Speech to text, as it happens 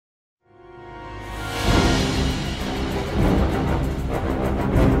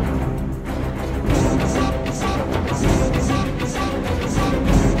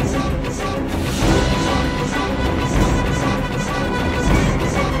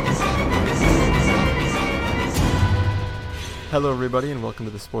Hello everybody and welcome to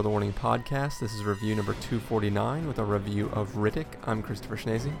the Spoiler Warning Podcast. This is review number 249 with a review of Riddick. I'm Christopher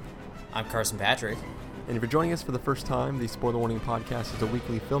Schnese. I'm Carson Patrick. And if you're joining us for the first time, the Spoiler Warning Podcast is a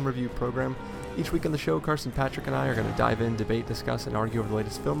weekly film review program. Each week on the show, Carson Patrick and I are going to dive in, debate, discuss, and argue over the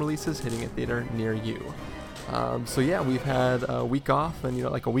latest film releases hitting a theater near you. We've had a week off and,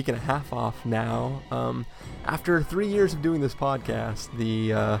 like a week and a half off now. After 3 years of doing this podcast,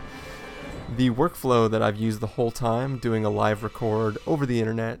 the workflow that I've used the whole time, doing a live record over the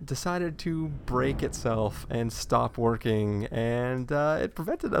internet, decided to break itself and stop working, and it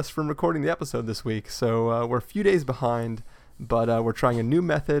prevented us from recording the episode this week. So we're a few days behind, but we're trying a new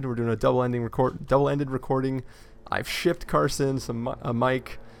method. We're doing a double-ended recording. I've shipped Carson a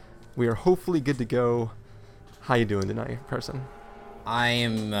mic. We are hopefully good to go. How you doing tonight, Carson? I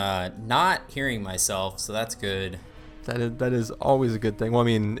am not hearing myself, so that's good. That is always a good thing. Well, I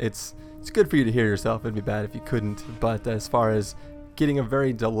mean, it's good for you to hear yourself. It'd be bad if you couldn't. But as far as getting a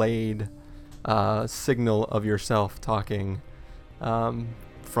very delayed signal of yourself talking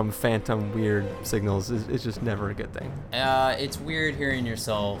from phantom weird signals is just never a good thing. It's weird hearing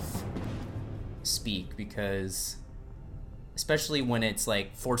yourself speak because, especially when it's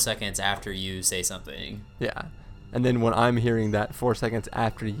like 4 seconds after you say something. Yeah. And then when I'm hearing that 4 seconds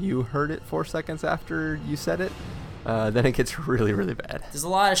after you heard it, 4 seconds after you said it, then it gets really, really bad. There's a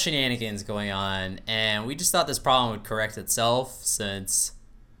lot of shenanigans going on, and we just thought this problem would correct itself since,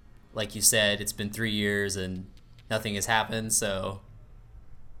 like you said, it's been 3 years and nothing has happened,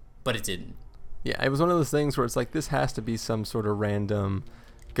 but it didn't. Yeah, it was one of those things where it's like, this has to be some sort of random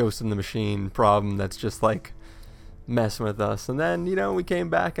ghost in the machine problem that's just like messing with us. And then, we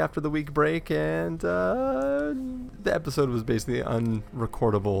came back after the week break, and the episode was basically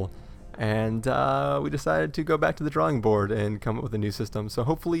unrecordable. And we decided to go back to the drawing board and come up with a new system. So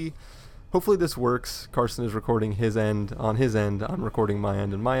hopefully this works. Carson is recording his end on his end. I'm recording my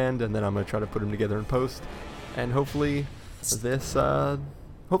end on my end, and then I'm going to try to put them together in post. And hopefully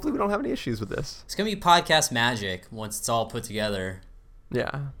we don't have any issues with this. It's going to be podcast magic once it's all put together.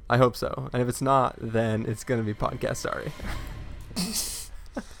 Yeah, I hope so. And if it's not, then it's going to be podcast sorry.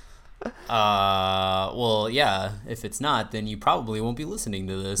 Well, yeah, if it's not, then you probably won't be listening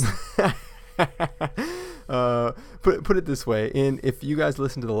to this. Put it this way, if you guys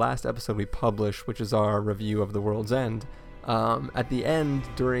listen to the last episode we published, which is our review of The World's End, at the end,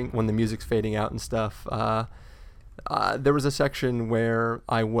 when the music's fading out and stuff, there was a section where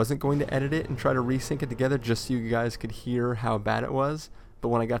I wasn't going to edit it and try to resync it together just so you guys could hear how bad it was. But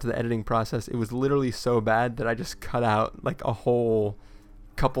when I got to the editing process, it was literally so bad that I just cut out like a whole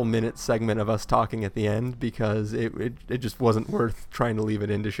couple minute segment of us talking at the end because it just wasn't worth trying to leave it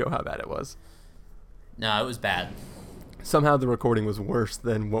in to show how bad it was. No, it was bad. Somehow the recording was worse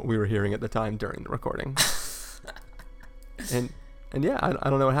than what we were hearing at the time during the recording. and yeah, I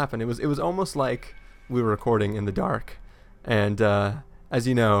don't know what happened. It was almost like we were recording in the dark, and as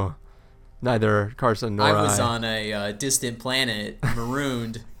you know, neither Carson nor I was on a distant planet,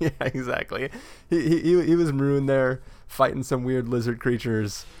 marooned. Yeah, exactly. He was marooned there, fighting some weird lizard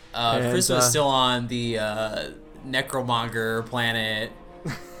creatures. Chris was still on the Necromonger planet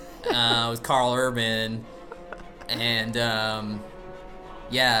with Carl Urban, and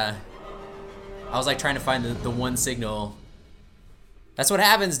yeah, I was like trying to find the one signal. That's what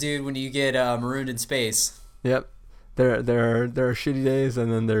happens, dude, when you get marooned in space. Yep. There are shitty days,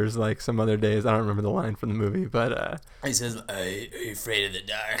 and then there's like some other days. I don't remember the line from the movie, but he says, "Are you afraid of the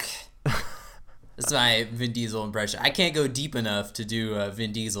dark?" That's my Vin Diesel impression. I can't go deep enough to do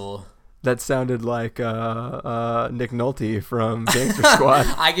Vin Diesel. That sounded like Nick Nolte from Gangster Squad.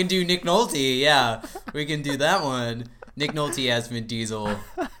 I can do Nick Nolte, yeah. We can do that one. Nick Nolte as Vin Diesel.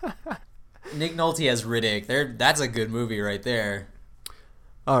 Nick Nolte as Riddick. That's a good movie right there.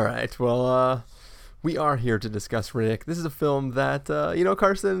 All right, well, we are here to discuss Riddick. This is a film that,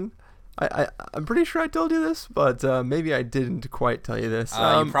 Carson, I'm pretty sure I told you this, but maybe I didn't quite tell you this.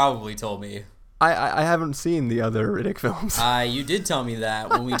 You probably told me. I haven't seen the other Riddick films. You did tell me that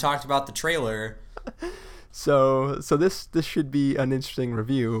when we talked about the trailer. So this should be an interesting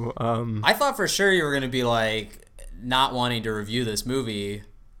review. I thought for sure you were going to be like not wanting to review this movie.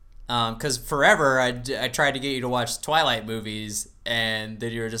 Because forever I tried to get you to watch Twilight movies, and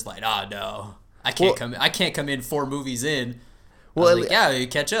then you were just like, "Oh no, I can't come in 4 movies in." Well, you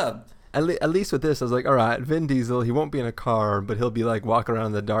catch up. At least with this, I was like, all right, Vin Diesel, he won't be in a car, but he'll be like walking around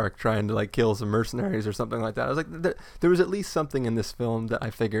in the dark trying to like kill some mercenaries or something like that. I was like, there was at least something in this film that I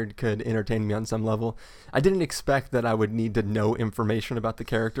figured could entertain me on some level. I didn't expect that I would need to know information about the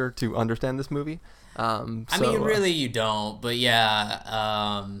character to understand this movie. I mean, really, you don't, but yeah.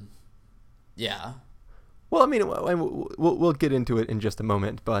 Well, I mean, we'll get into it in just a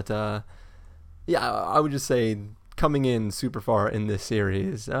moment, but yeah, I would just say coming in super far in this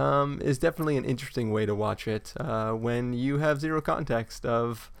series is definitely an interesting way to watch it when you have zero context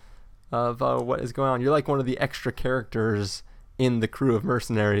of what is going on. You're like one of the extra characters in the crew of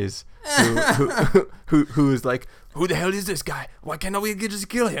mercenaries who is like, who the hell is this guy? Why can't we just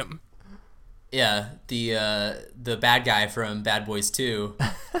kill him? Yeah, the bad guy from Bad Boys 2,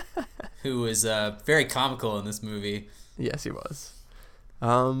 who was very comical in this movie. Yes, he was.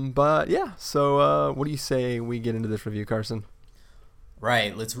 But yeah, so what do you say we get into this review, Carson?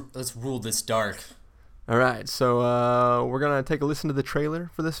 Right, let's rule this dark. All right, so we're gonna take a listen to the trailer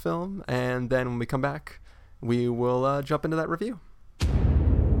for this film, and then when we come back, we will jump into that review.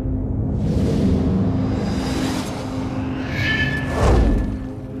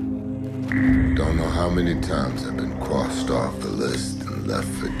 Don't know how many times I've been crossed off the list and left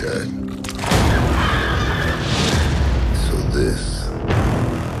for dead. So this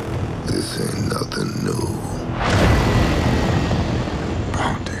ain't nothing new.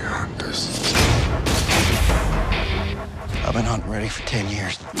 Bounty hunters. I've been hunting Riddick for 10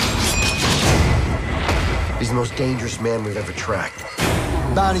 years. He's the most dangerous man we've ever tracked.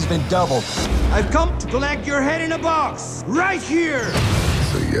 Bounty's been doubled. I've come to collect your head in a box, right here!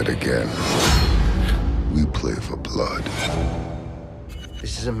 So yet again, we play for blood.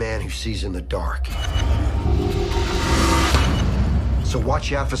 This is a man who sees in the dark. So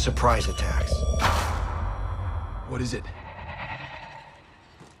watch out for surprise attacks. What is it?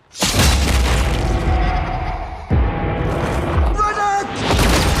 Riddick!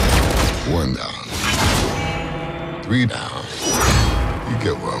 1 down. 3 down. You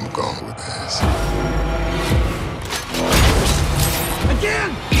get where I'm going with this.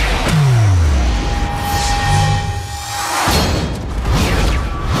 Again!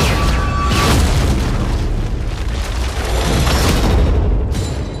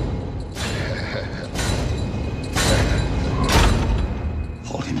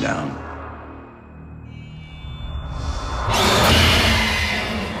 Hold him down.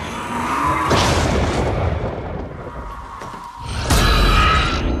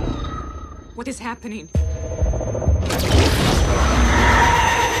 What is happening?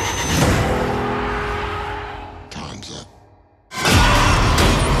 Time's up.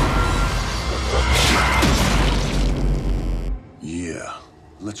 Yeah,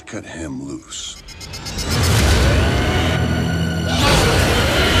 let's cut him loose.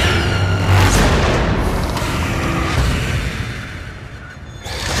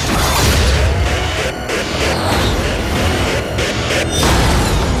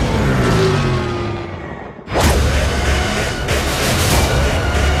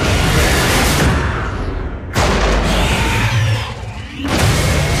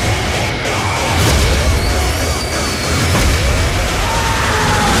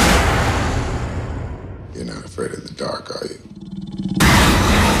 You're not afraid of the dark, are you?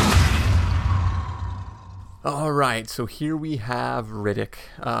 All right, so here we have Riddick.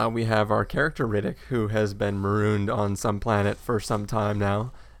 We have our character Riddick, who has been marooned on some planet for some time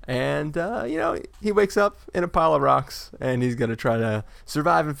now. And, he wakes up in a pile of rocks, and he's going to try to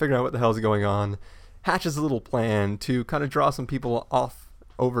survive and figure out what the hell's going on. Hatches a little plan to kind of draw some people off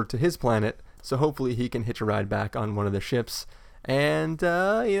over to his planet, so hopefully he can hitch a ride back on one of the ships. And,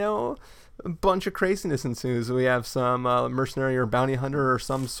 a bunch of craziness ensues. We have some mercenary or bounty hunter or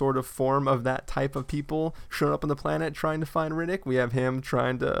some sort of form of that type of people showing up on the planet trying to find Riddick. We have him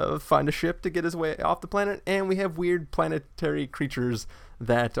trying to find a ship to get his way off the planet, and we have weird planetary creatures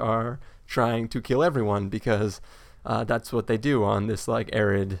that are trying to kill everyone because that's what they do on this like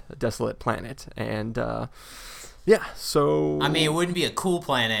arid, desolate planet. And yeah, so I mean, it wouldn't be a cool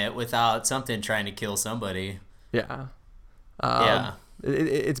planet without something trying to kill somebody. yeah. Yeah.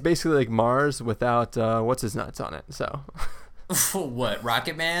 It's basically like Mars without what's his nuts on it. So, What,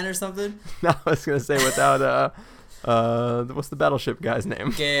 Rocket Man or something? no, I was gonna say without what's the battleship guy's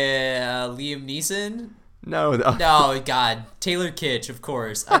name? Liam Neeson? No, No, God, Taylor Kitsch, of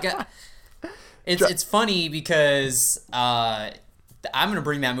course. It's funny because I'm gonna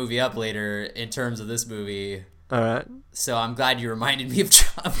bring that movie up later in terms of this movie. All right, So I'm glad you reminded me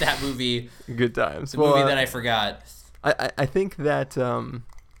of that movie. good times. The movie that I forgot. I think that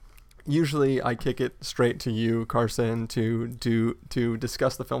usually I kick it straight to you, Carson, to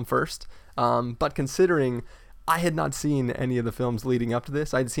discuss the film first. But considering I had not seen any of the films leading up to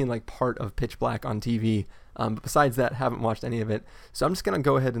this, I'd seen like part of Pitch Black on TV. But besides that, haven't watched any of it. So I'm just gonna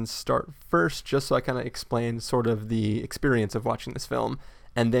go ahead and start first, just so I kind of explain sort of the experience of watching this film,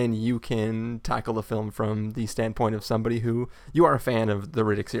 and then you can tackle the film from the standpoint of somebody who you are a fan of the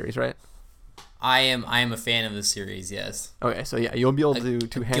Riddick series, right? I am a fan of the series. Yes. Okay, so yeah, you'll be able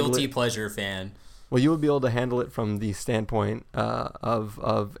to handle Guilty it. pleasure fan. Well, you will be able to handle it from the standpoint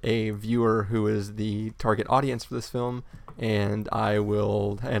of a viewer who is the target audience for this film, and I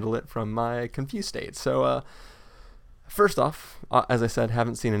will handle it from my confused state. So, first off, as I said,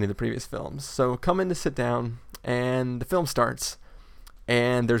 haven't seen any of the previous films. So come in to sit down, and the film starts,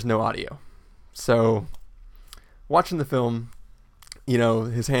 and there's no audio. So, watching the film,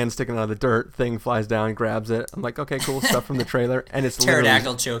 his hand sticking out of the dirt, thing flies down, grabs it. I'm like, okay, cool stuff from the trailer, and it's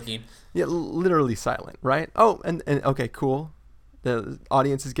Pterodactyl choking. Yeah, literally silent, right? Oh, and okay, cool. The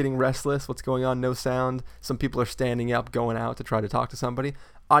audience is getting restless. What's going on? No sound. Some people are standing up, going out to try to talk to somebody.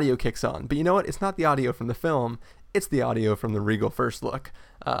 Audio kicks on. But you know what? It's not the audio from the film. It's the audio from the Regal First Look.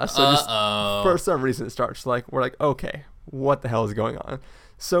 So just for some reason it starts we're like, okay, what the hell is going on?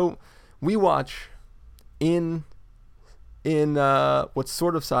 So we watch in what's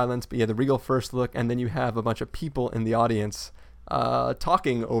sort of silence, but yeah, the Regal First Look, and then you have a bunch of people in the audience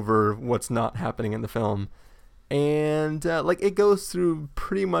talking over what's not happening in the film. And it goes through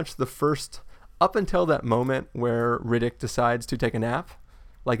pretty much the first, up until that moment where Riddick decides to take a nap.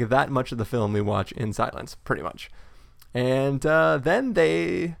 Like that much of the film we watch in silence, pretty much. And then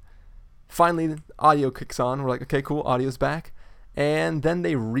they finally, audio kicks on. We're like, okay, cool, audio's back. And then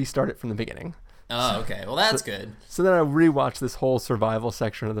they restart it from the beginning. Oh, okay. Well, that's good. So then I rewatched this whole survival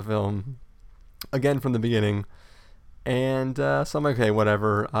section of the film again from the beginning. And so I'm like, okay,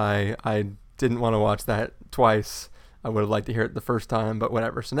 whatever. I didn't want to watch that twice. I would have liked to hear it the first time, but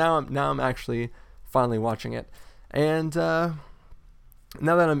whatever. So now I'm actually finally watching it. And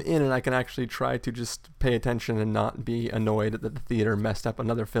now that I'm in it, I can actually try to just pay attention and not be annoyed that the theater messed up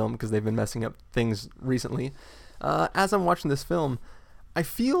another film, because they've been messing up things recently. As I'm watching this film, I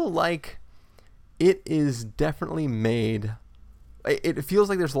feel like it is definitely made... It feels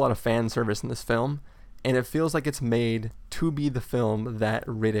like there's a lot of fan service in this film, and it feels like it's made to be the film that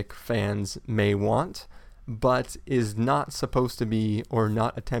Riddick fans may want, but is not supposed to be, or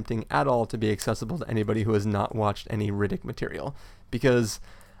not attempting at all to be accessible to anybody who has not watched any Riddick material. Because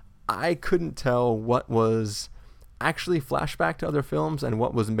I couldn't tell what was actually flashback to other films and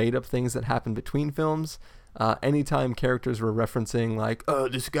what was made up things that happened between films. Anytime characters were referencing like, oh,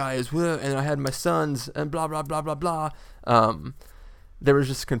 this guy is, and I had my sons, and blah, blah, blah, blah, blah. There was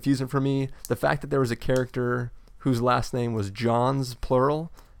just confusion for me. The fact that there was a character whose last name was Johns,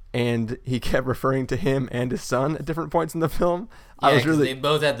 plural, and he kept referring to him and his son at different points in the film. Yeah, I was really... they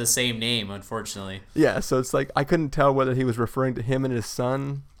both had the same name, unfortunately. Yeah, so it's like I couldn't tell whether he was referring to him and his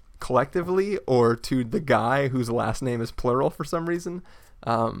son collectively or to the guy whose last name is plural for some reason.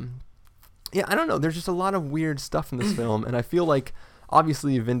 Yeah, I don't know. There's just a lot of weird stuff in this film, and I feel like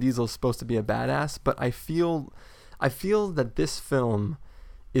obviously Vin Diesel is supposed to be a badass, but I feel that this film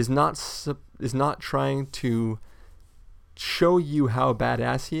is not trying to show you how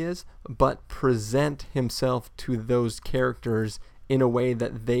badass he is, but present himself to those characters in a way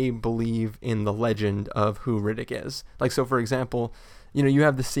that they believe in the legend of who Riddick is. Like, so for example, you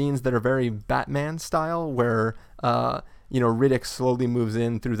have the scenes that are very Batman style where Riddick slowly moves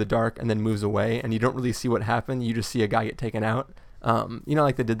in through the dark and then moves away, and you don't really see what happened. You just see a guy get taken out.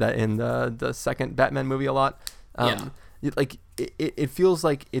 Like they did that in the second Batman movie a lot. Yeah. It feels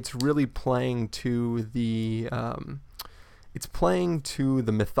like it's really playing to the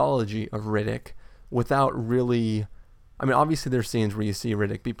mythology of Riddick without really... I mean, obviously there's scenes where you see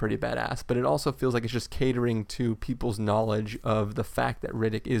Riddick be pretty badass, but it also feels like it's just catering to people's knowledge of the fact that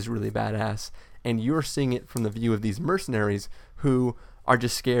Riddick is really badass, and you're seeing it from the view of these mercenaries who are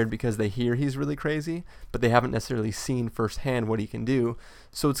just scared because they hear he's really crazy, but they haven't necessarily seen firsthand what he can do.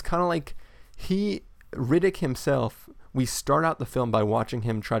 So it's kind of like Riddick himself, we start out the film by watching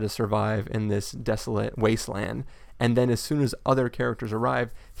him try to survive in this desolate wasteland, and then as soon as other characters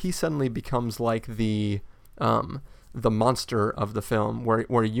arrive, he suddenly becomes like the monster of the film,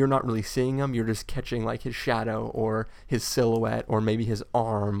 where you're not really seeing him, you're just catching like his shadow or his silhouette or maybe his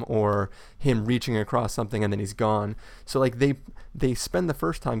arm or him reaching across something, and then he's gone. So like they spend the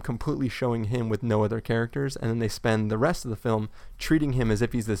first time completely showing him with no other characters, and then they spend the rest of the film treating him as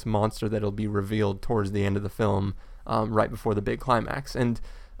if he's this monster that'll be revealed towards the end of the film, right before the big climax. And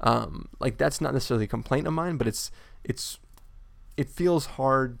like that's not necessarily a complaint of mine, but it feels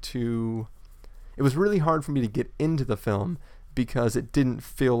hard to... It was really hard for me to get into the film because it didn't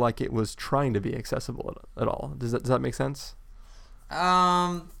feel like it was trying to be accessible at all. Does that make sense?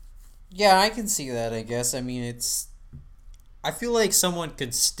 Yeah, I can see that, I guess. I mean, I feel like someone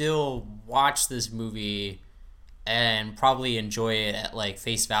could still watch this movie and probably enjoy it at like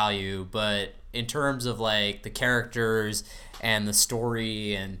face value, but in terms of like the characters and the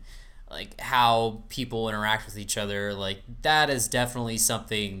story and like how people interact with each other, like that is definitely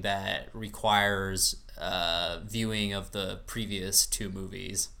something that requires viewing of the previous two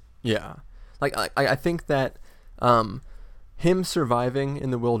movies. Yeah, like I think that him surviving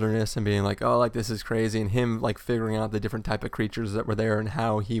in the wilderness and being like, oh, like this is crazy, and him like figuring out the different type of creatures that were there and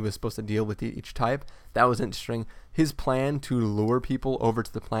how he was supposed to deal with each type, that was interesting. His plan to lure people over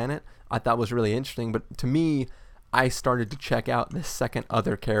to the planet, I thought was really interesting. But to me, I started to check out the second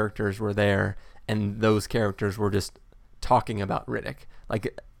other characters were there, and those characters were just talking about Riddick.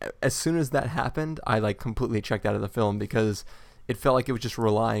 Like as soon as that happened, I like completely checked out of the film because it felt like it was just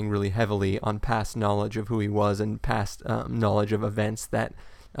relying really heavily on past knowledge of who he was and past knowledge of events that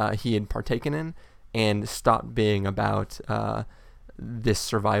he had partaken in, and stopped being about this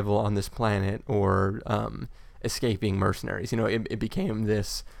survival on this planet or escaping mercenaries. You know, it became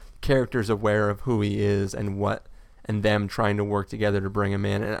this characters aware of who he is and what, and them trying to work together to bring him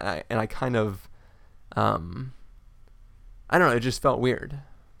in. And I kind of, I don't know, it just felt weird.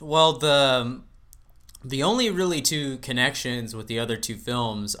 Well, the only really two connections with the other two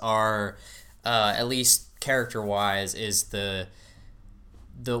films are, at least character-wise, is the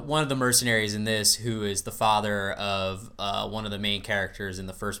one of the mercenaries in this who is the father of one of the main characters in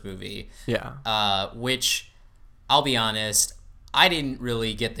the first movie. Yeah. Which, I'll be honest, I didn't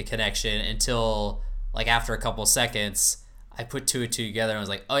really get the connection until like after a couple seconds. I put two and two together and I was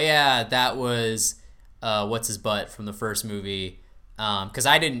like, oh yeah, that was what's his butt from the first movie. Because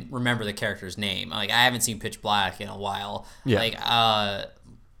I didn't remember the character's name. Like I haven't seen Pitch Black in a while. Yeah. Like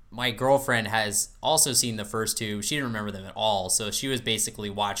my girlfriend has also seen the first two. She didn't remember them at all, so she was basically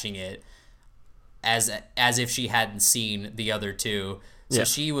watching it as if she hadn't seen the other two. So Yeah.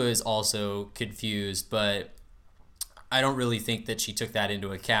 she was also confused, but I don't really think that she took that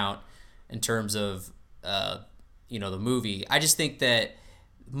into account in terms of the movie. I just think that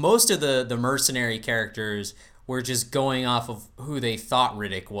most of the mercenary characters were just going off of who they thought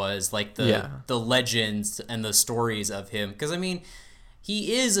Riddick was, like the legends and the stories of him. Because I mean,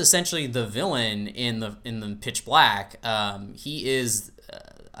 he is essentially the villain in the Pitch Black. He is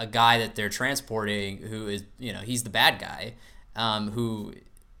a guy that they're transporting who is, he's the bad guy, who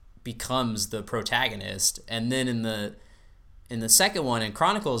becomes the protagonist. And then in the second one, in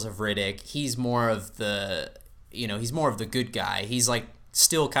Chronicles of Riddick, he's more of the good guy. He's like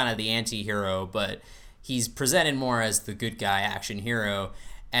still kind of the anti-hero, but he's presented more as the good guy action hero.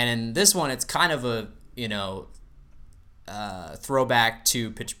 And in this one, it's kind of a, throwback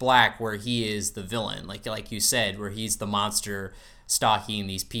to Pitch Black, where he is the villain, like you said, where he's the monster stalking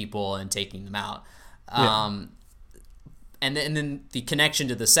these people and taking them out. Yeah. And then the connection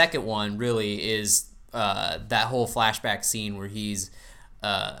to the second one really is that whole flashback scene where he's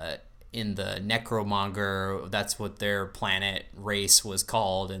in the Necromonger. That's what their planet race was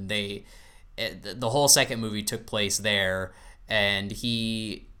called, and the whole second movie took place there. And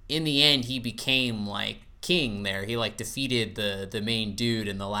in the end, he became like king there. He like defeated the main dude,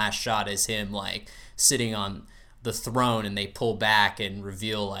 and the last shot is him like sitting on the throne, and they pull back and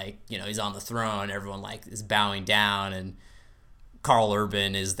reveal like he's on the throne. Everyone like is bowing down, and Carl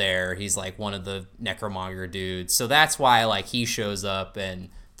Urban is there. He's like one of the Necromonger dudes. So that's why like he shows up, and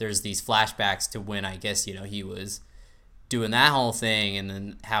there's these flashbacks to when I guess he was doing that whole thing, and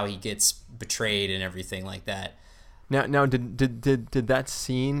then how he gets betrayed and everything like that. Now, did that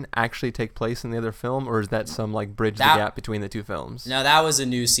scene actually take place in the other film, or is that some like bridge the gap between the two films? No, that was a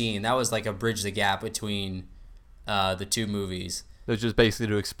new scene. That was like a bridge the gap between the two movies. It was just basically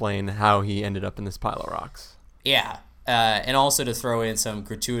to explain how he ended up in this pile of rocks. Yeah, and also to throw in some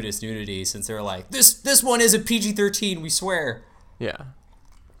gratuitous nudity, since they're like, this one is a PG-13, we swear. Yeah.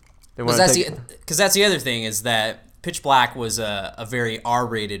 Because that's the other thing, is that Pitch Black was a very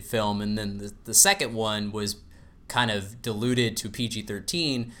R-rated film, and then the second one was kind of diluted to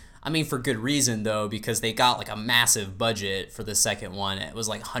PG-13. I mean, for good reason, though, because they got like a massive budget for the second one. It was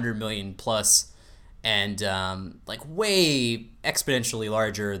like 100 million plus, and like way exponentially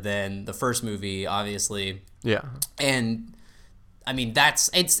larger than the first movie, obviously. Yeah. And I mean,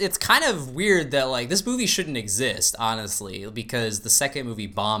 it's kind of weird that like this movie shouldn't exist, honestly, because the second movie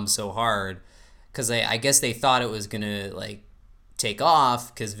bombed so hard, because I guess they thought it was gonna like take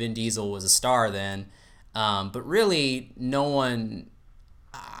off because Vin Diesel was a star then. But really, no one.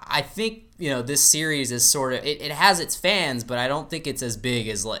 I think this series is sort of it has its fans, but I don't think it's as big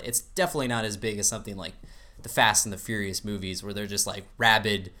as like it's definitely not as big as something like the Fast and the Furious movies, where they're just like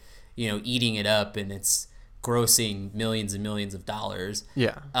rabid, eating it up, and it's grossing millions and millions of dollars.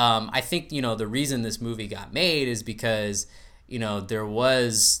 Yeah. I think the reason this movie got made is because there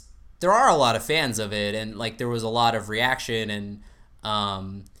are a lot of fans of it, and like there was a lot of reaction,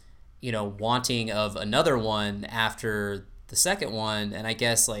 and wanting of another one after the second one, and I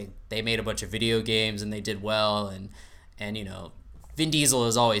guess like they made a bunch of video games and they did well, and Vin Diesel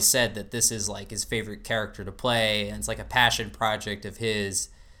has always said that this is like his favorite character to play, and it's like a passion project of his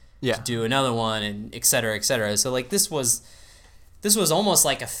to do another one, and et cetera, et cetera. So like this was almost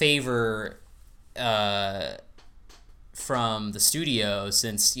like a favor from the studio,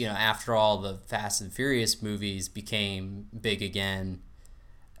 since after all the Fast and Furious movies became big again,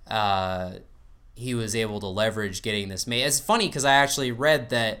 he was able to leverage getting this made. It's funny because I actually read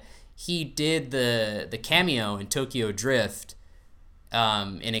that he did the cameo in Tokyo Drift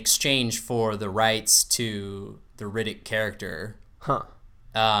in exchange for the rights to the Riddick character. Huh.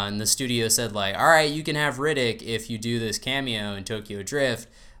 And the studio said like, all right, you can have Riddick if you do this cameo in Tokyo Drift,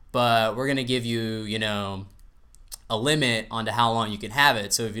 but we're going to give you, a limit onto how long you can have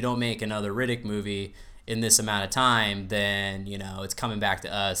it. So if you don't make another Riddick movie in this amount of time, then, it's coming back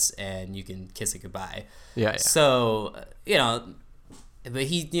to us and you can kiss it goodbye. Yeah. So, but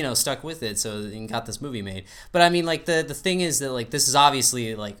he, stuck with it, so and got this movie made. But I mean, like the thing is that like this is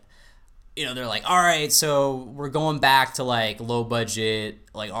obviously like, they're like, all right, so we're going back to like low budget,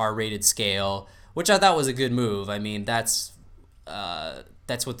 like R-rated scale, which I thought was a good move. I mean, that's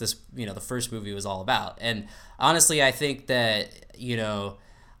what this, the first movie was all about. And honestly, I think that,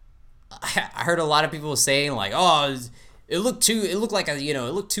 I heard a lot of people saying like, oh, it looked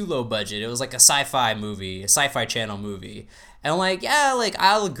too low budget. It was like a sci-fi movie, a sci-fi channel movie. And like, yeah, like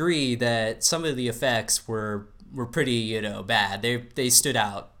I'll agree that some of the effects were pretty, bad. They stood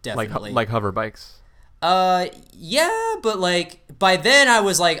out definitely. Like hover bikes. Yeah, but like by then I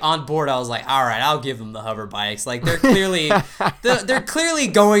was like on board. I was like, all right, I'll give them the hover bikes. Like they're clearly they're clearly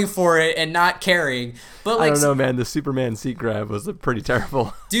going for it and not caring. But like, I don't know, man. The Superman seat grab was pretty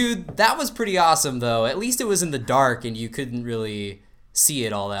terrible. Dude, that was pretty awesome though. At least it was in the dark and you couldn't really see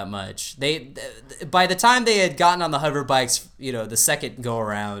it all that much. By the time they had gotten on the hover bikes, the second go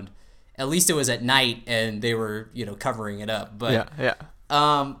around, at least it was at night and they were, covering it up. But yeah.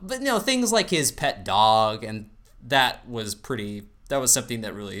 But things like his pet dog, and that was something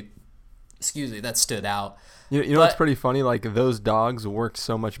that really, that stood out. You know what's pretty funny? Like those dogs worked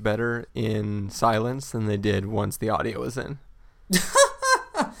so much better in silence than they did once the audio was in.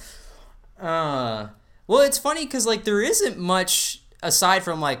 Well, it's funny because like there isn't much aside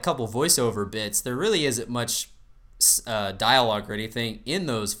from like a couple voiceover bits. There really isn't much dialogue or anything in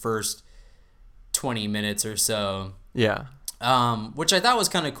those first 20 minutes or so. Yeah. Which I thought was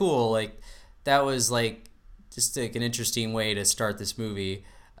kind of cool. Like that was like just like an interesting way to start this movie.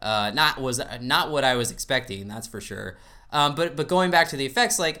 Not what I was expecting, that's for sure. But going back to the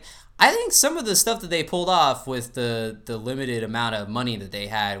effects, like I think some of the stuff that they pulled off with the limited amount of money that they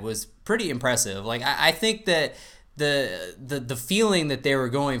had was pretty impressive. Like I think that the feeling that they were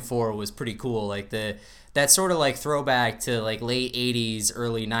going for was pretty cool. Like that sort of like throwback to like late 80s,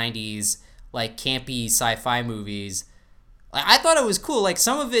 early 90s, like campy sci-fi movies. I thought it was cool. Like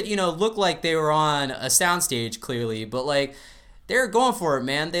some of it, looked like they were on a soundstage clearly, but like they were going for it,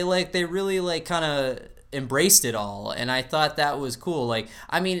 man. They really like kind of embraced it all, and I thought that was cool. Like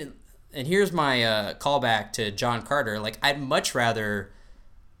I mean, and here's my callback to John Carter. Like I'd much rather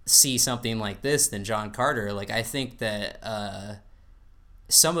see something like this than John Carter. Like I think that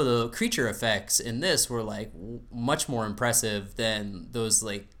some of the creature effects in this were like much more impressive than those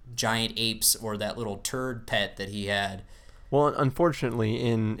like giant apes or that little turd pet that he had. Well, unfortunately,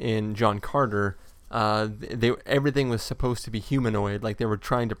 in John Carter, everything was supposed to be humanoid. Like they were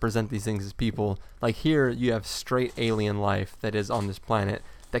trying to present these things as people. Like here, you have straight alien life that is on this planet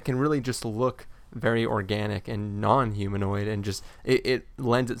that can really just look very organic and non-humanoid, and just it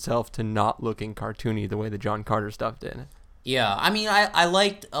lends itself to not looking cartoony the way the John Carter stuff did. Yeah, I mean, I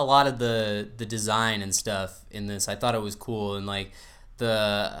liked a lot of the design and stuff in this. I thought it was cool, and like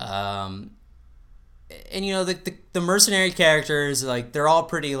the and the mercenary characters, like they're all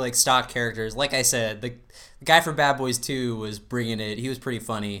pretty like stock characters. Like I said, the guy from Bad Boys 2 was bringing it. He was pretty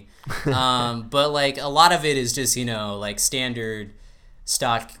funny. But like a lot of it is just like standard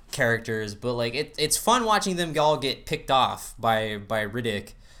stock characters. But like it's fun watching them all get picked off by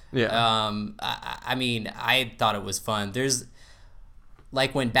Riddick. Yeah. I mean, I thought it was fun. There's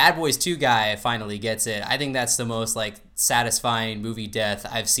like when Bad Boys 2 guy finally gets it. I think that's the most like satisfying movie death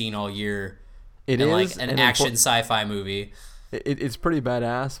I've seen all year. It is like an action sci-fi movie. It's pretty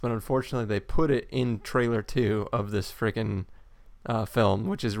badass, but unfortunately they put it in trailer 2 of this freaking film,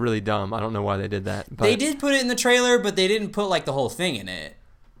 which is really dumb. I don't know why they did that. But they did put it in the trailer, but they didn't put like the whole thing in it.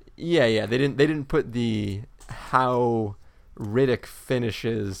 Yeah, they didn't put the how Riddick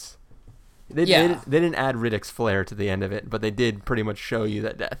finishes. They didn't add Riddick's flair to the end of it, but they did pretty much show you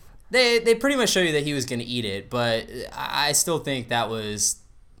that death. They pretty much show you that he was going to eat it, but I still think that was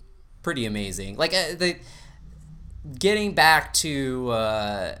pretty amazing. Like getting back to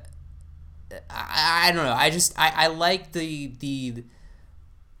I don't know. I like the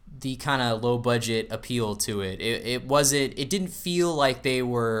kind of low budget appeal to it. It didn't feel like they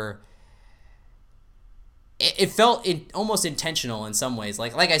were. It felt almost intentional in some ways.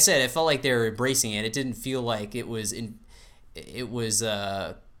 Like I said, it felt like they were embracing it. It didn't feel like it was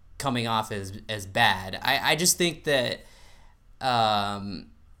coming off as bad. I just think that I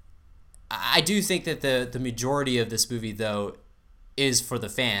do think that the majority of this movie though is for the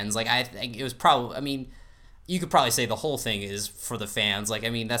fans. Like I think it was probably. I mean, you could probably say the whole thing is for the fans. Like I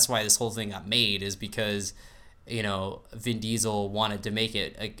mean, that's why this whole thing got made, is because Vin Diesel wanted to make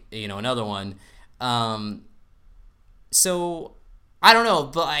it another one. So I don't know,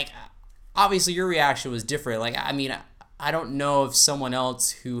 but like obviously your reaction was different. Like I mean, I don't know if someone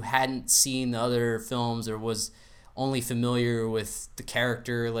else who hadn't seen the other films or was only familiar with the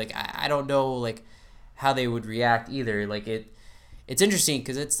character, like I don't know like how they would react either. Like it's interesting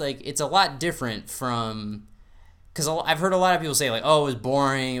because it's like it's a lot different from, because I've heard a lot of people say like, oh, it was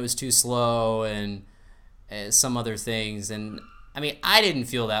boring, it was too slow, and some other things. And I mean, I didn't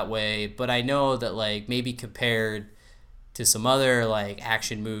feel that way, but I know that like maybe compared to some other like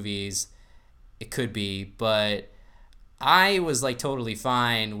action movies, it could be. But I was like totally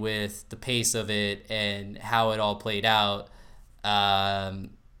fine with the pace of it and how it all played out. I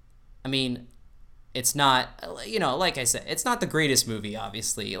mean, it's not, like I said, it's not the greatest movie,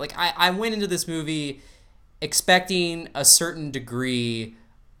 obviously. Like I went into this movie expecting a certain degree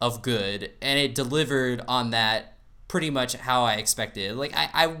of good, and it delivered on that pretty much how I expected. Like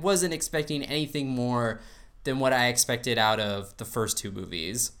I wasn't expecting anything more than what I expected out of the first two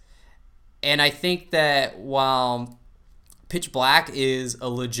movies. And I think that while Pitch Black is a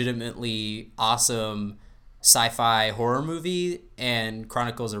legitimately awesome sci-fi horror movie, and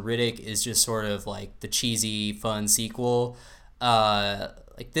Chronicles of Riddick is just sort of like the cheesy fun sequel,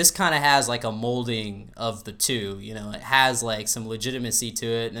 like this kind of has like a molding of the two. It has like some legitimacy to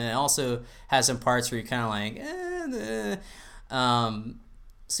it, and it also has some parts where you're kind of like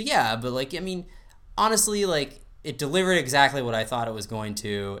so yeah. But like I mean, honestly, like it delivered exactly what I thought it was going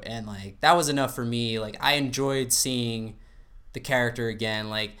to, and like that was enough for me. Like I enjoyed seeing the character again.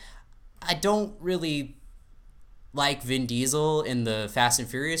 Like I don't really like Vin Diesel in the Fast and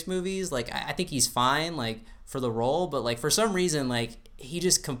Furious movies. Like I think he's fine like for the role, but like for some reason like he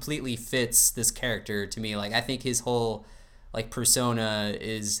just completely fits this character to me. Like I think his whole like persona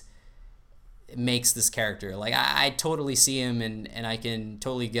makes this character. Like I totally see him, and I can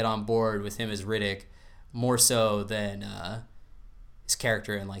totally get on board with him as Riddick more so than his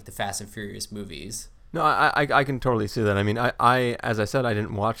character in like the Fast and Furious movies. No, I can totally see that. I mean, I as I said, I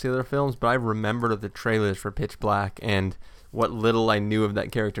didn't watch the other films, but I remembered the trailers for Pitch Black, and what little I knew of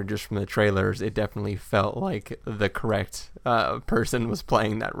that character just from the trailers, it definitely felt like the correct person was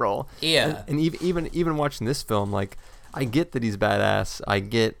playing that role. Yeah. And even watching this film, like, I get that he's badass. I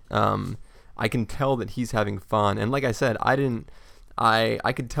get, I can tell that he's having fun. And like I said, I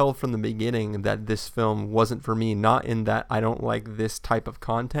could tell from the beginning that this film wasn't for me, not in that I don't like this type of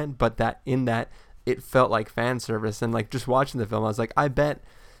content, but that in that it felt like fan service. And like just watching the film, I was like, I bet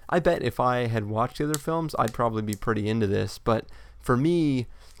if I had watched the other films, I'd probably be pretty into this. But for me,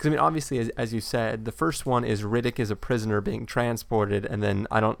 because I mean, obviously, as you said, the first one is Riddick is a prisoner being transported, and then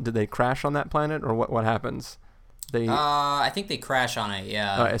did they crash on that planet, or what happens? I think they crash on it,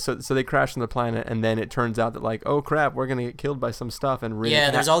 yeah. All right, so they crash on the planet, and then it turns out that like, oh crap, we're gonna get killed by some stuff, and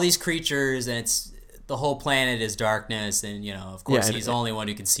Riddick there's all these creatures, and the whole planet is darkness, and of course he's the only one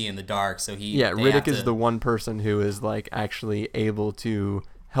who can see in the dark, so Riddick is the one person who is like actually able to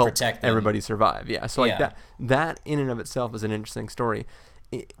help protect them. Everybody survive. Yeah, so like that in and of itself is an interesting story.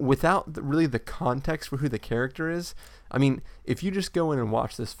 Without really the context for who the character is, I mean, if you just go in and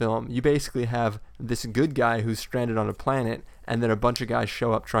watch this film, you basically have this good guy who's stranded on a planet, and then a bunch of guys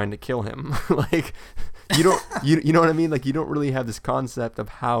show up trying to kill him. Like, you don't, you know what I mean? Like, you don't really have this concept of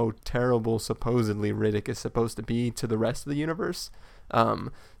how terrible supposedly Riddick is supposed to be to the rest of the universe.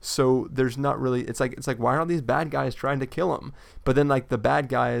 So there's not really. It's like why are all these bad guys trying to kill him? But then like the bad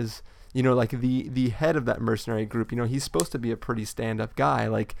guys, like the head of that mercenary group, he's supposed to be a pretty stand-up guy.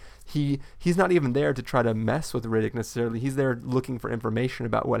 Like he's not even there to try to mess with Riddick necessarily. He's there looking for information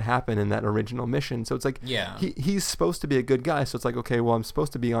about what happened in that original mission. So it's like he's supposed to be a good guy. So it's like, okay, well, I'm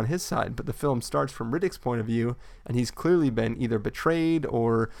supposed to be on his side. But the film starts from Riddick's point of view, and he's clearly been either betrayed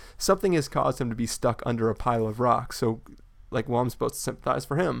or something has caused him to be stuck under a pile of rocks. So like, well, I'm supposed to sympathize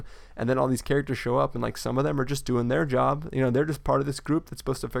for him. And then all these characters show up, and like some of them are just doing their job. You know, they're just part of this group that's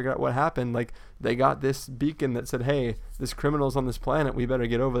supposed to figure out what happened. Like, they got this beacon that said, hey, this criminal's on this planet, we better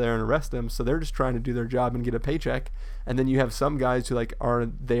get over there and arrest him. So they're just trying to do their job and get a paycheck. And then you have some guys who like are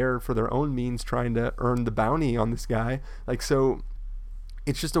there for their own means, trying to earn the bounty on this guy. Like, so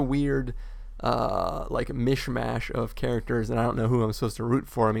it's just a weird like mishmash of characters, and I don't know who I'm supposed to root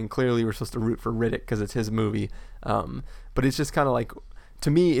for. I mean, clearly we're supposed to root for Riddick because it's his movie, but it's just kind of like,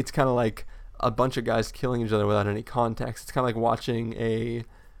 to me, it's kind of like a bunch of guys killing each other without any context. It's kind of like watching a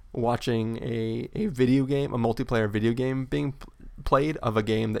video game, a multiplayer video game being played of a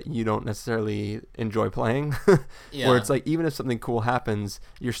game that you don't necessarily enjoy playing. Yeah. Where it's like, even if something cool happens,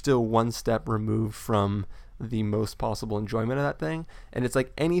 you're still one step removed from the most possible enjoyment of that thing. And it's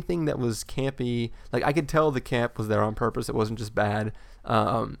like anything that was campy, like I could tell the camp was there on purpose, it wasn't just bad.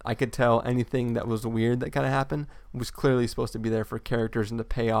 I could tell anything that was weird that kind of happened was clearly supposed to be there for characters and to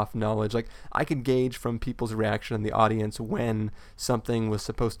pay off knowledge. Like, I could gauge from people's reaction in the audience when something was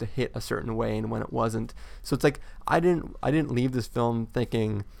supposed to hit a certain way and when it wasn't. So it's like, I didn't leave this film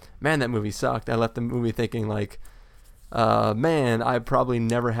thinking, man, that movie sucked. I left the movie thinking like, man, I probably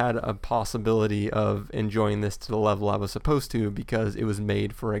never had a possibility of enjoying this to the level I was supposed to, because it was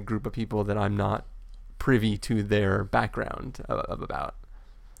made for a group of people that I'm not privy to their background about.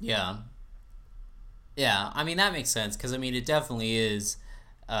 Yeah. Yeah, I mean, that makes sense, because, I mean, it definitely is,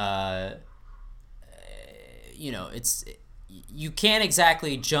 you know, you can't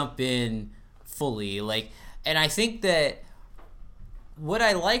exactly jump in fully, like, and I think that what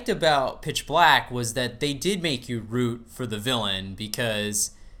I liked about Pitch Black was that they did make you root for the villain,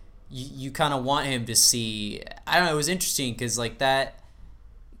 because you kind of want him to see, I don't know, it was interesting because like that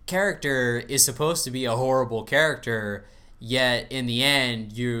character is supposed to be a horrible character, yet in the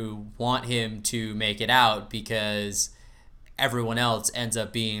end you want him to make it out because everyone else ends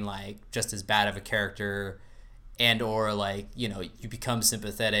up being like just as bad of a character, and or like, you know, you become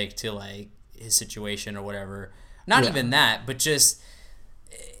sympathetic to like his situation or whatever. Not even that, but just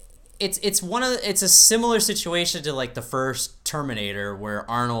it's a similar situation to like the first Terminator, where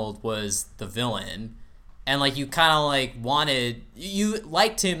Arnold was the villain, and like you kind of like you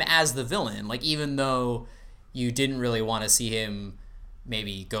liked him as the villain, like even though you didn't really want to see him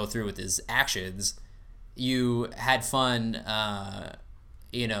maybe go through with his actions, you had fun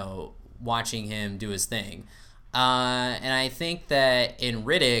you know, watching him do his thing. And I think that in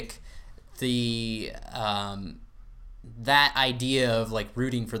Riddick, the that idea of like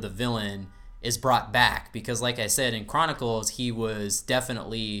rooting for the villain is brought back, because like I said, in Chronicles he was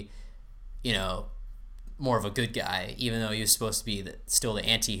definitely, you know, more of a good guy, even though he was supposed to be still the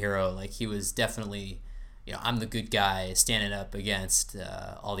anti-hero. Like, he was definitely, you know, I'm the good guy standing up against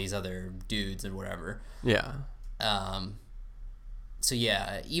all these other dudes and whatever. Yeah. So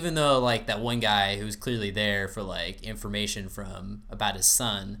yeah, even though like that one guy who was clearly there for like information about his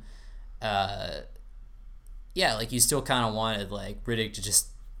son, yeah, like you still kind of wanted like Riddick to just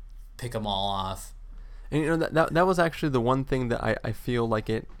pick them all off. And you know, that was actually the one thing that I feel like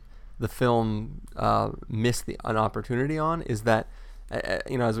the film missed an opportunity on, is that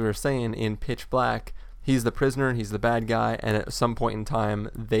you know, as we were saying, in Pitch Black, he's the prisoner, he's the bad guy, and at some point in time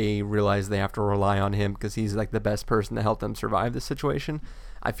they realize they have to rely on him because he's like the best person to help them survive this situation.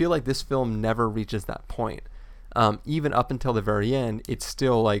 I feel like this film never reaches that point. Even up until the very end, it's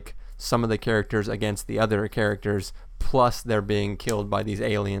still like some of the characters against the other characters, plus they're being killed by these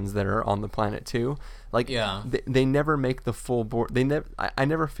aliens that are on the planet too. Like, yeah, they never make the full board. I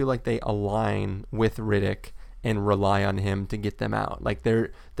never feel like they align with Riddick and rely on him to get them out. Like,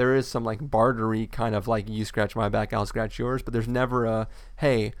 there is some like bartery kind of like, you scratch my back, I'll scratch yours, but there's never a,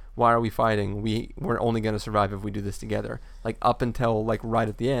 hey, why are we fighting? We're only going to survive if we do this together. Like, up until like right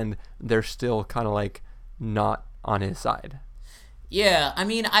at the end, they're still kind of like not on his side. Yeah, I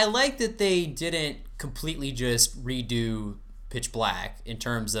mean, I like that they didn't completely just redo Pitch Black in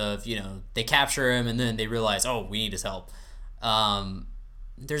terms of, you know, they capture him and then they realize, oh, we need his help.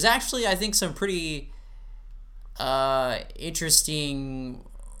 There's actually, I think, some pretty interesting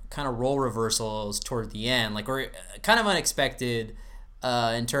kind of role reversals toward the end, like, or kind of unexpected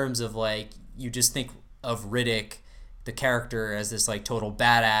in terms of like, you just think of Riddick, the character, as this like total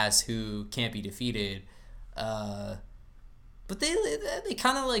badass who can't be defeated. But they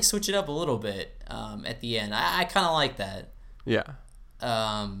kind of like switch it up a little bit at the end. I kind of like that. Yeah.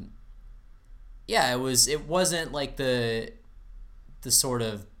 Yeah, it wasn't like the sort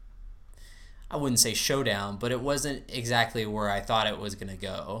of, I wouldn't say showdown, but it wasn't exactly where I thought it was gonna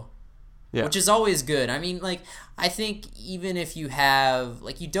go. Yeah. Which is always good. I mean, like, I think even if you have,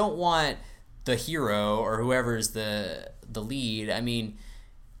 like, you don't want the hero or whoever's the the lead, I mean,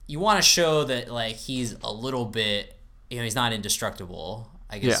 you want to show that like he's a little bit, he's not indestructible,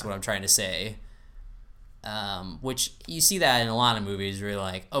 I guess is what I'm trying to say. Which you see that in a lot of movies where you're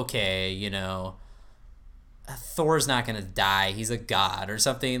like, okay, Thor's not gonna die, he's a god or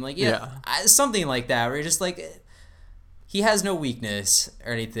something, like something like that, where you're just like, he has no weakness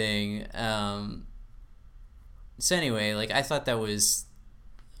or anything. So anyway, like I thought that was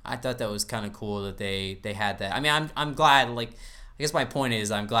kind of cool that they had that. I mean, I'm glad, like, I guess my point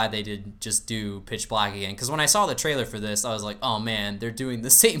is I'm glad they didn't just do Pitch Black again, because when I saw the trailer for this, I was like, oh man, they're doing the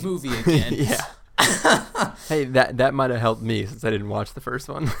same movie again. Yeah. Hey, that might have helped me since I didn't watch the first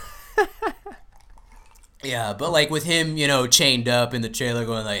one. Yeah, but like with him, chained up in the trailer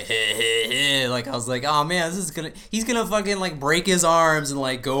going like, hey, hey, hey, like I was like, oh man, he's gonna fucking like break his arms and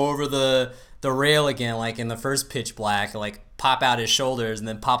like go over the rail again, like in the first Pitch Black, like pop out his shoulders and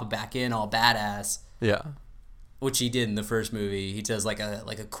then pop it back in all badass. Yeah. Which he did in the first movie. He does like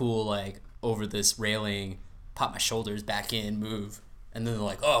a cool like over this railing, pop my shoulders back in move. And then they're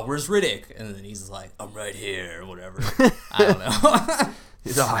like, oh, where's Riddick? And then he's like, I'm right here, or whatever. I don't know.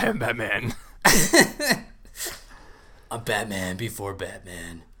 He's like, I am Batman. I'm Batman before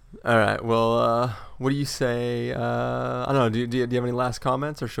Batman. All right. Well, what do you say? I don't know. Do you have any last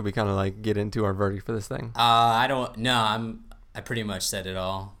comments, or should we kind of like get into our verdict for this thing? I don't. No, I pretty much said it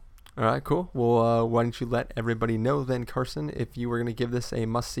all. All right. Cool. Well, why don't you let everybody know then, Carson, if you were going to give this a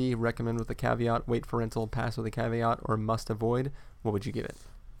must-see, recommend with a caveat, wait for rental, pass with a caveat, or must avoid, what would you give it?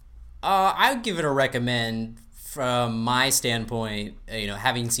 I would give it a recommend. From my standpoint,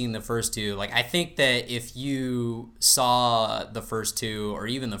 having seen the first two, like I think that if you saw the first two or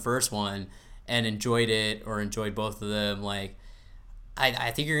even the first one and enjoyed it or enjoyed both of them, like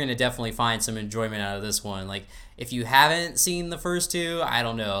I think you're gonna definitely find some enjoyment out of this one. Like if you haven't seen the first two, I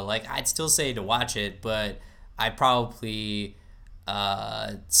don't know, like I'd still say to watch it, but I'd probably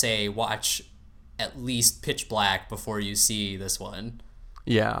say watch at least Pitch Black before you see this one.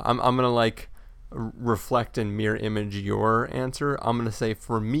 Yeah, I'm gonna like reflect and mirror image your answer. I'm gonna say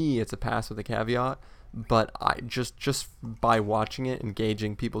for me it's a pass with a caveat, but I just by watching it,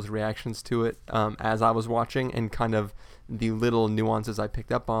 engaging people's reactions to it as I was watching, and kind of the little nuances I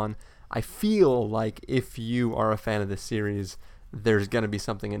picked up on, I feel like if you are a fan of this series, there's gonna be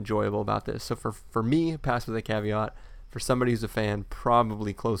something enjoyable about this. So for me, pass with a caveat. For somebody who's a fan,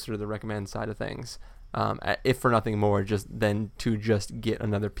 probably closer to the recommend side of things. If for nothing more, just get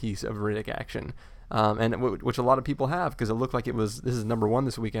another piece of Riddick action, and which a lot of people have, because it looked like this is number one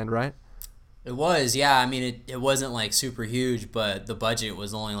this weekend, right? It was, yeah. I mean, it wasn't like super huge, but the budget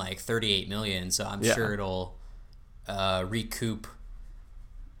was only like $38 million, so I'm sure it'll recoup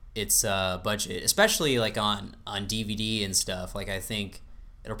its budget, especially like on DVD and stuff. Like I think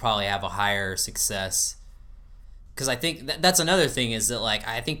it'll probably have a higher success. Because I think that's another thing is that like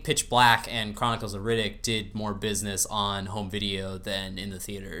I think Pitch Black and Chronicles of Riddick did more business on home video than in the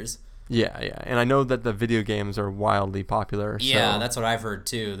theaters. Yeah, and I know that the video games are wildly popular. Yeah, that's what I've heard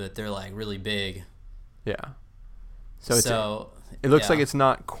too. That they're like really big. Yeah. So it looks like it's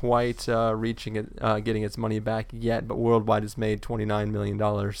not quite reaching it, getting its money back yet, but worldwide it's made $29 million.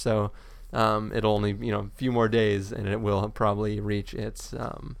 So it'll only a few more days and it will probably reach its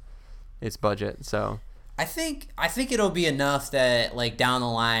budget. So. I think it'll be enough that like down the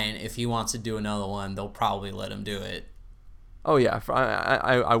line, if he wants to do another one, they'll probably let him do it. Oh yeah,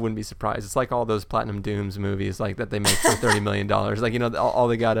 I wouldn't be surprised. It's like all those Platinum Dooms movies like that they make for $30 million. Like all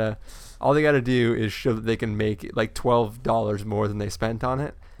they gotta do is show that they can make like $12 more than they spent on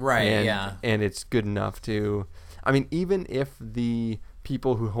it. Right. And it's good enough to. I mean, even if the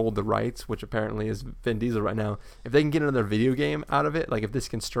people who hold the rights, which apparently is Vin Diesel right now, if they can get another video game out of it, like if this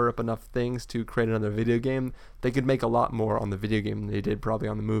can stir up enough things to create another video game, they could make a lot more on the video game than they did probably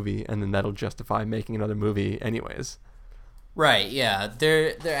on the movie, and then that'll justify making another movie anyways. Right, yeah.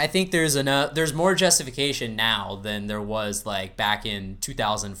 There I think there's more justification now than there was like back in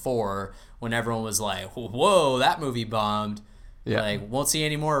 2004 when everyone was like, whoa, that movie bombed. Yeah. Like, won't see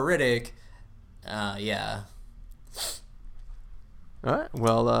any more Riddick. Yeah. All right.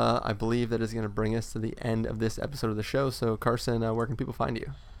 Well, I believe that is going to bring us to the end of this episode of the show. So, Carson, where can people find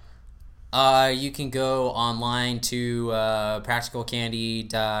you? You can go online to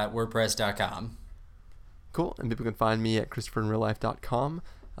practicalcandy.wordpress.com. Cool. And people can find me at ChristopherInRealLife.com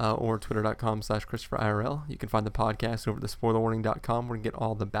or Twitter.com/ChristopherIRL. You can find the podcast over at thespoilerwarning.com where you can get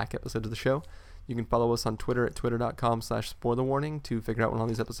all the back episodes of the show. You can follow us on Twitter at twitter.com/spoilerwarning to figure out when all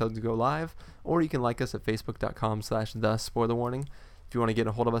these episodes go live, or you can like us at facebook.com/thespoilerwarning. If you want to get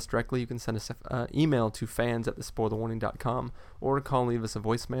a hold of us directly, you can send us an email to fans@thespoilerwarning.com or call and leave us a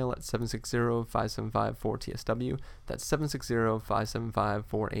voicemail at 760-575-4TSW. That's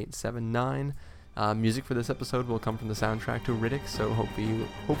 760-575-4879. Music for this episode will come from the soundtrack to Riddick, so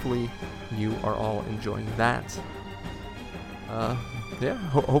hopefully you are all enjoying that.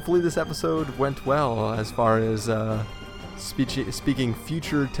 Hopefully this episode went well as far as speaking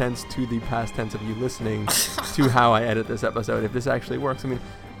future tense to the past tense of you listening to how I edit this episode. If this actually works, I mean,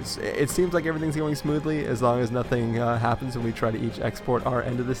 it seems like everything's going smoothly as long as nothing happens when we try to each export our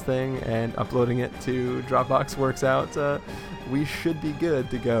end of this thing, and uploading it to Dropbox works out. We should be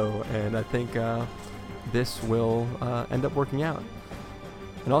good to go, and I think this will end up working out.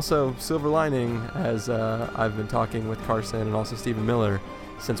 And also, silver lining, as I've been talking with Carson and also Stephen Miller,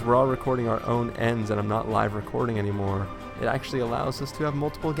 since we're all recording our own ends and I'm not live recording anymore, it actually allows us to have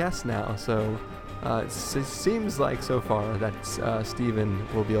multiple guests now. So it seems like so far that Stephen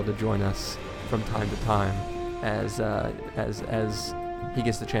will be able to join us from time to time as he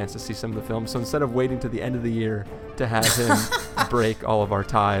gets the chance to see some of the films. So instead of waiting to the end of the year to have him break all of our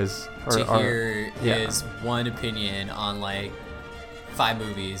ties, to hear his one opinion on like 5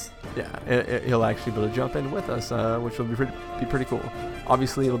 movies. Yeah, he'll actually be able to jump in with us, which will be pretty cool.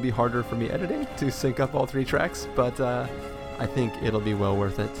 Obviously, it'll be harder for me editing to sync up all 3 tracks, but I think it'll be well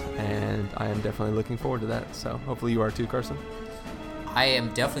worth it, and I am definitely looking forward to that. So hopefully you are too, Carson. I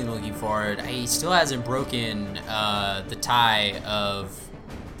am definitely looking forward. He still hasn't broken the tie of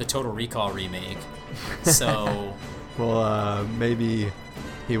the Total Recall remake, so... Well, maybe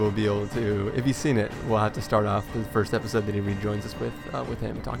he will be able to, if he's seen it, we'll have to start off the first episode that he rejoins us with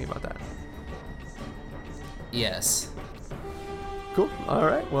him talking about that. Yes. Cool. All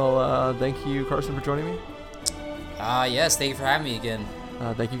right. Well, thank you, Carson, for joining me. Yes, thank you for having me again.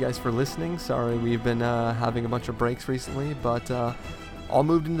 Thank you guys for listening. Sorry we've been having a bunch of breaks recently, but all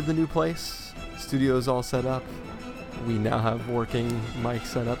moved into the new place. Studio's all set up. We now have working mics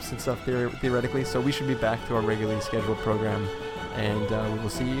set up and stuff theoretically, so we should be back to our regularly scheduled program, and we will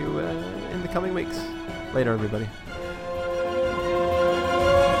see you in the coming weeks. Later, everybody.